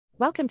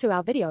Welcome to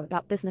our video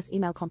about business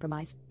email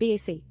compromise,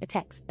 BEC,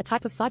 attacks, a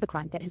type of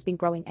cybercrime that has been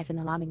growing at an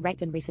alarming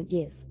rate in recent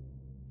years.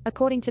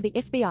 According to the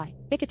FBI,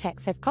 BEC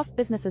attacks have cost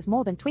businesses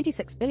more than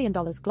 $26 billion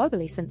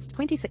globally since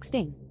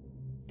 2016.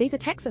 These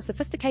attacks are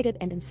sophisticated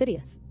and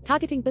insidious,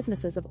 targeting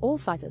businesses of all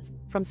sizes,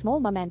 from small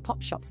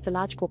mom-and-pop shops to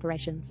large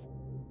corporations.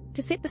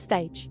 To set the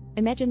stage,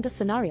 imagine this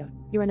scenario: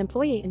 you're an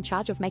employee in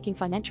charge of making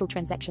financial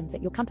transactions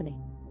at your company.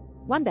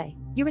 One day,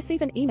 you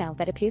receive an email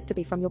that appears to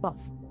be from your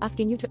boss,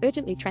 asking you to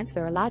urgently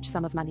transfer a large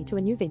sum of money to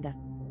a new vendor.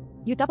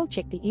 You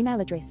double-check the email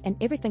address and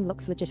everything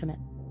looks legitimate.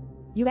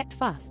 You act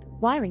fast,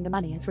 wiring the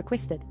money as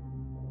requested.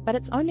 But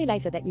it's only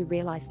later that you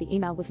realize the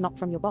email was not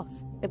from your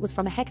boss. It was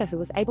from a hacker who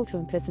was able to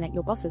impersonate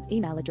your boss's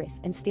email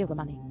address and steal the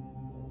money.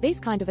 These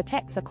kind of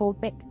attacks are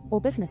called BEC, or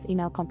business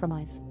email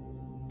compromise.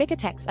 BEC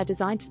attacks are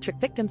designed to trick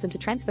victims into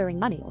transferring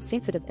money or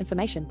sensitive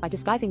information by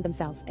disguising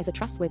themselves as a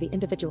trustworthy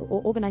individual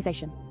or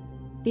organization.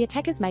 The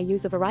attackers may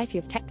use a variety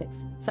of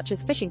tactics, such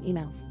as phishing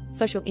emails,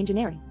 social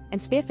engineering,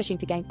 and spear-phishing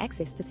to gain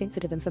access to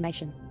sensitive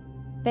information.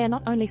 They are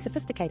not only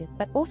sophisticated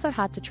but also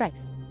hard to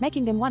trace,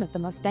 making them one of the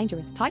most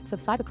dangerous types of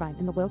cybercrime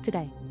in the world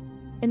today.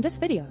 In this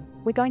video,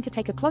 we're going to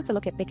take a closer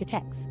look at BEC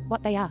attacks,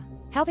 what they are,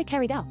 how they're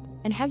carried out,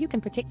 and how you can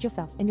protect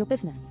yourself and your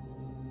business.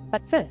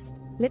 But first,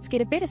 let's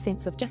get a better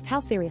sense of just how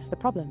serious the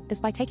problem is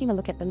by taking a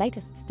look at the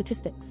latest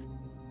statistics.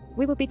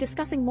 We will be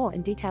discussing more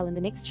in detail in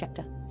the next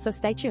chapter, so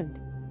stay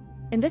tuned.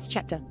 In this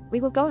chapter, we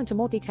will go into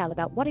more detail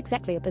about what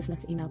exactly a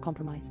business email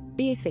compromise,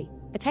 BEC,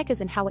 attack is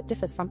and how it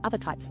differs from other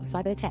types of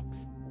cyber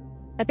attacks.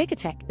 A BEC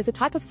attack is a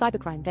type of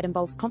cybercrime that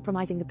involves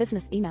compromising the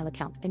business email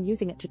account and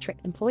using it to trick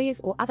employees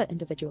or other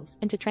individuals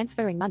into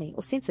transferring money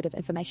or sensitive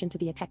information to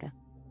the attacker.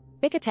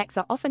 BEC attacks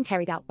are often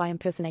carried out by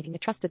impersonating a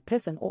trusted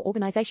person or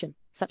organization,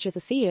 such as a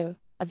CEO,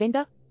 a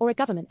vendor, or a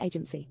government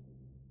agency.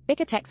 BEC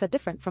attacks are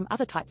different from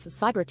other types of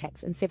cyber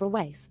attacks in several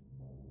ways.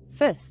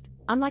 First,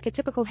 unlike a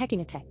typical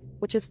hacking attack,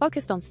 which is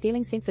focused on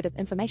stealing sensitive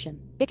information,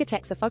 BEC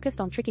attacks are focused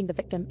on tricking the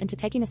victim into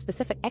taking a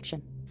specific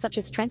action, such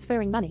as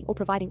transferring money or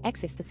providing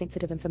access to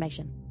sensitive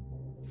information.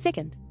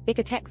 Second, BEC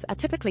attacks are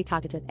typically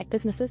targeted at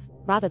businesses,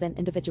 rather than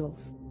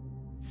individuals.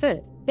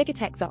 Third, BEC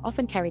attacks are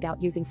often carried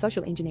out using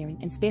social engineering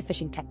and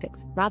spear-phishing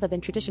tactics, rather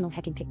than traditional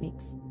hacking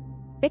techniques.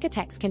 BEC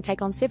attacks can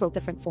take on several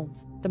different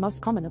forms, the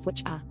most common of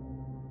which are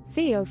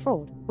CEO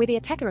fraud, where the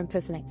attacker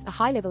impersonates a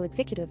high-level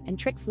executive and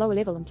tricks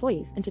lower-level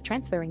employees into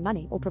transferring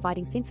money or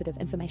providing sensitive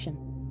information.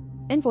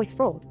 Invoice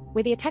fraud,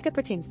 where the attacker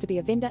pretends to be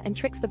a vendor and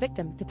tricks the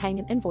victim into paying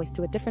an invoice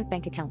to a different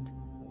bank account.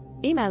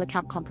 Email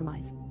account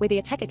compromise, where the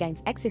attacker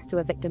gains access to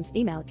a victim's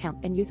email account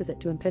and uses it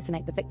to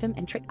impersonate the victim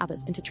and trick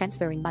others into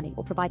transferring money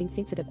or providing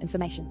sensitive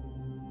information.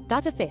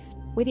 Data theft,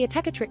 where the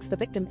attacker tricks the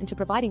victim into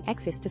providing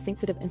access to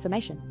sensitive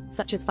information,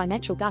 such as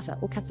financial data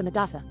or customer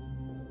data.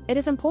 It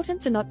is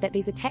important to note that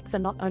these attacks are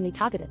not only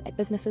targeted at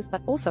businesses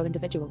but also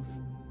individuals.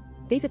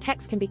 These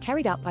attacks can be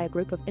carried out by a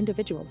group of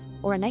individuals,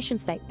 or a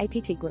nation-state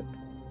APT group.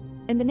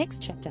 In the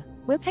next chapter,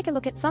 we'll take a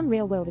look at some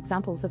real-world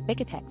examples of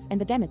BEC attacks and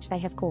the damage they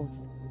have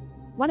caused.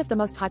 One of the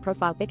most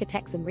high-profile BEC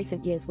attacks in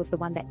recent years was the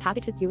one that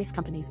targeted US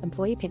companies'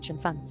 employee pension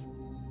funds.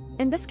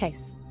 In this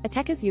case,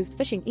 attackers used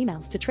phishing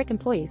emails to trick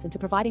employees into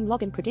providing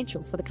login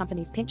credentials for the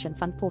company's pension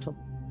fund portal.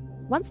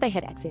 Once they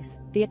had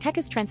access, the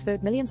attackers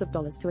transferred millions of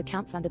dollars to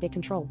accounts under their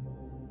control.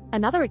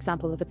 Another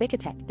example of a BEC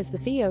attack is the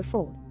CEO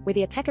fraud, where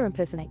the attacker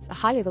impersonates a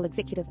high-level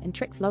executive and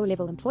tricks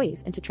lower-level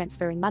employees into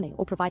transferring money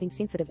or providing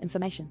sensitive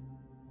information.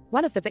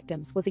 One of the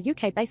victims was a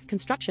UK-based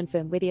construction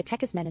firm where the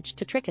attackers managed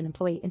to trick an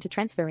employee into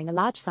transferring a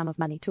large sum of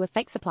money to a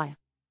fake supplier.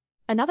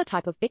 Another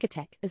type of BEC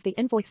attack is the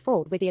invoice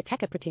fraud, where the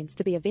attacker pretends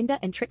to be a vendor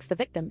and tricks the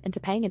victim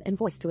into paying an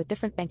invoice to a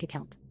different bank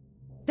account.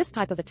 This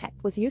type of attack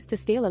was used to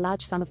steal a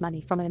large sum of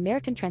money from an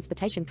American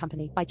transportation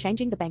company by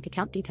changing the bank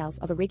account details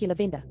of a regular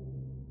vendor.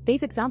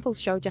 These examples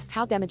show just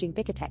how damaging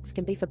BEC attacks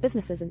can be for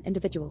businesses and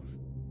individuals.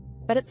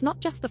 But it's not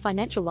just the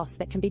financial loss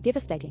that can be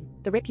devastating,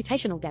 the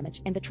reputational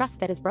damage and the trust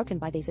that is broken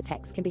by these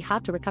attacks can be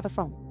hard to recover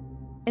from.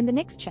 In the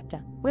next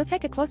chapter, we'll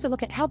take a closer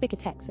look at how BEC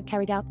attacks are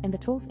carried out and the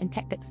tools and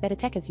tactics that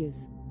attackers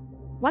use.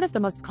 One of the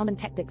most common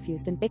tactics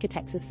used in BEC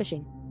attacks is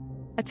phishing.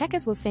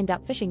 Attackers will send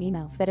out phishing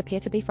emails that appear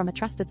to be from a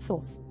trusted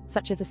source,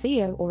 such as a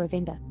CEO or a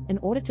vendor, in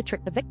order to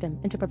trick the victim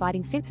into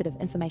providing sensitive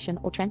information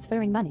or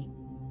transferring money.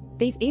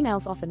 These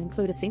emails often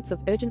include a sense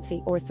of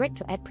urgency or a threat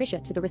to add pressure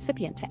to the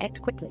recipient to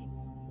act quickly.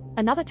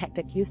 Another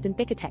tactic used in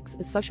BEC attacks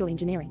is social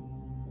engineering.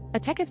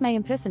 Attackers may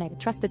impersonate a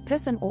trusted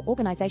person or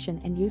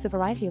organization and use a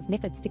variety of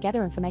methods to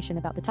gather information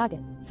about the target,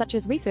 such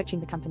as researching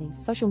the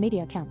company's social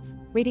media accounts,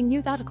 reading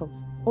news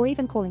articles, or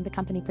even calling the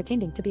company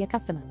pretending to be a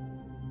customer.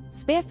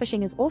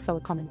 Spear-phishing is also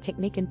a common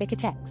technique in BEC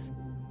attacks.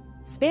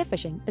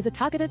 Spear-phishing is a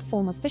targeted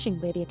form of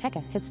phishing where the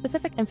attacker has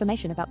specific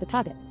information about the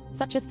target,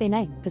 such as their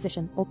name,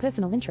 position, or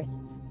personal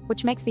interests,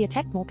 which makes the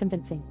attack more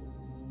convincing.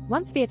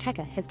 Once the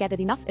attacker has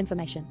gathered enough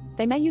information,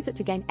 they may use it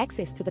to gain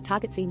access to the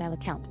target's email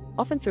account,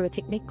 often through a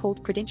technique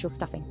called credential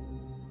stuffing.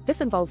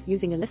 This involves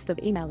using a list of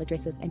email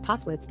addresses and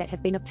passwords that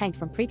have been obtained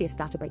from previous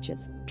data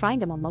breaches, trying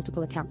them on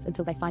multiple accounts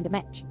until they find a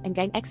match, and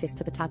gain access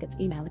to the target's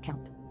email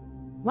account.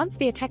 Once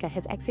the attacker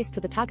has access to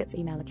the target's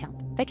email account,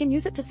 they can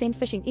use it to send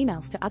phishing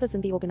emails to others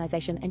in the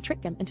organization and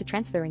trick them into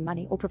transferring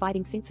money or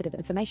providing sensitive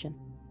information.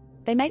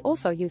 They may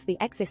also use the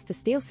access to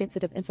steal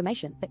sensitive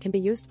information that can be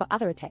used for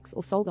other attacks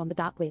or sold on the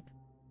dark web.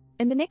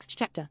 In the next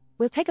chapter,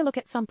 we'll take a look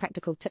at some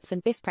practical tips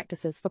and best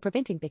practices for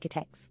preventing BEC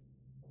attacks.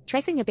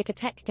 Tracing a BEC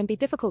attack can be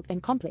difficult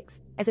and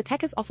complex, as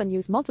attackers often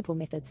use multiple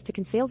methods to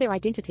conceal their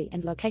identity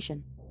and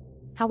location.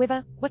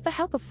 However, with the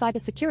help of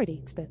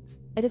cybersecurity experts,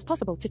 it is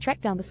possible to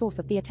track down the source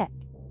of the attack.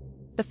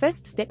 The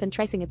first step in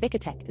tracing a BEC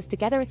attack is to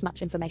gather as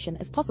much information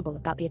as possible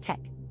about the attack,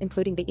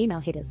 including the email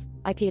headers,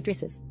 IP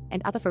addresses,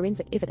 and other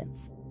forensic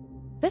evidence.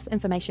 This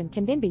information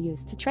can then be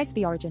used to trace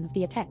the origin of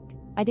the attack,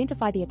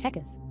 identify the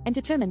attackers, and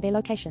determine their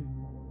location.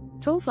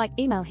 Tools like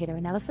email header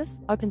analysis,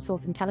 open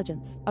source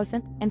intelligence,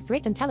 OSINT, and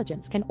threat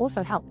intelligence can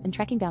also help in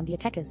tracking down the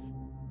attackers.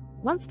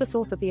 Once the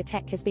source of the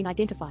attack has been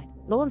identified,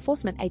 law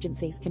enforcement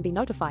agencies can be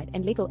notified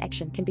and legal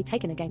action can be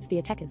taken against the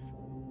attackers.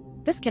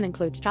 This can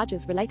include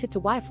charges related to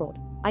wire fraud,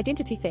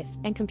 identity theft,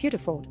 and computer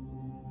fraud.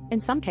 In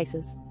some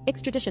cases,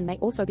 extradition may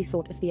also be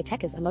sought if the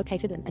attackers are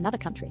located in another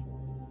country.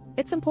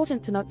 It's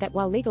important to note that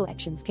while legal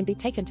actions can be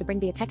taken to bring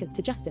the attackers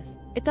to justice,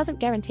 it doesn't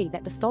guarantee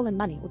that the stolen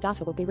money or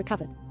data will be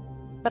recovered.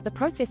 But the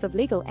process of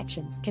legal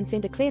actions can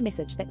send a clear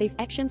message that these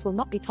actions will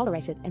not be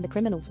tolerated and the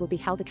criminals will be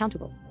held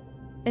accountable.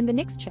 In the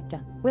next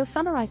chapter, we'll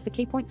summarize the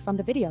key points from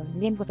the video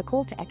and end with a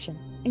call to action,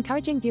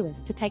 encouraging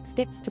viewers to take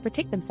steps to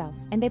protect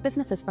themselves and their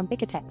businesses from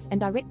BEC attacks and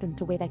direct them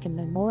to where they can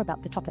learn more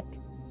about the topic.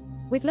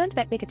 We've learned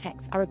that BEC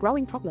attacks are a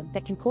growing problem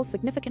that can cause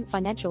significant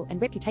financial and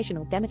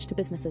reputational damage to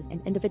businesses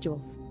and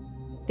individuals.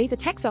 These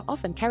attacks are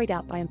often carried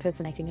out by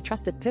impersonating a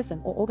trusted person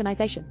or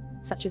organization,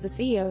 such as a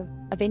CEO,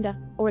 a vendor,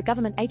 or a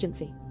government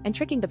agency, and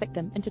tricking the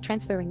victim into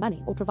transferring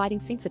money or providing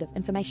sensitive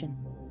information.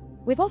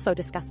 We've also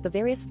discussed the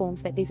various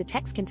forms that these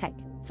attacks can take,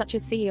 such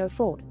as CEO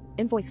fraud,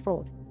 invoice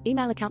fraud,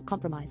 email account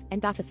compromise,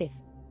 and data theft.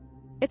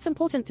 It's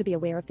important to be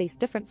aware of these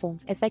different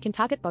forms as they can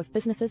target both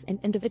businesses and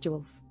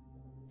individuals.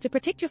 To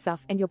protect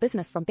yourself and your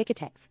business from BEC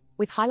attacks,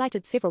 we've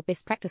highlighted several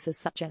best practices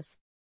such as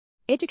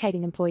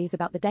educating employees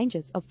about the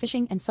dangers of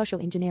phishing and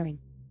social engineering,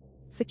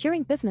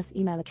 securing business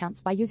email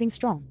accounts by using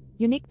strong,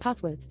 unique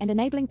passwords and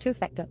enabling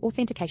two-factor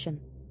authentication,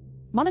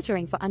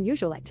 monitoring for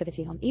unusual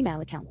activity on email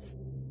accounts,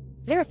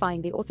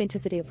 verifying the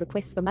authenticity of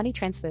requests for money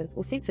transfers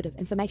or sensitive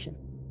information,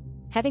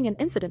 having an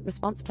incident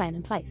response plan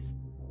in place,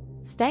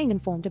 staying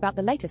informed about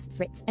the latest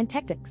threats and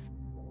tactics.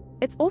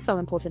 It's also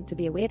important to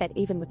be aware that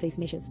even with these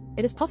measures,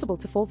 it is possible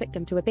to fall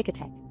victim to a BEC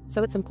attack,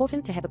 so it's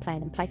important to have a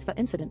plan in place for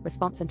incident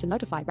response and to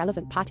notify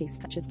relevant parties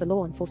such as the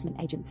law enforcement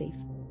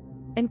agencies.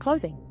 In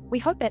closing, we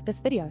hope that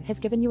this video has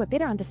given you a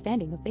better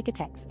understanding of BEC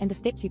attacks and the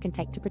steps you can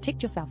take to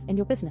protect yourself and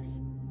your business.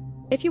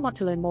 If you want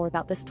to learn more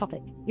about this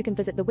topic, you can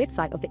visit the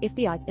website of the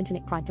FBI's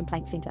Internet Crime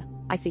Complaint Center,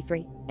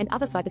 IC3, and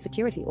other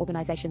cybersecurity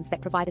organizations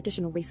that provide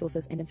additional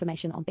resources and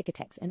information on BEC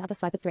attacks and other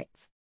cyber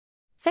threats.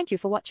 Thank you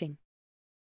for watching.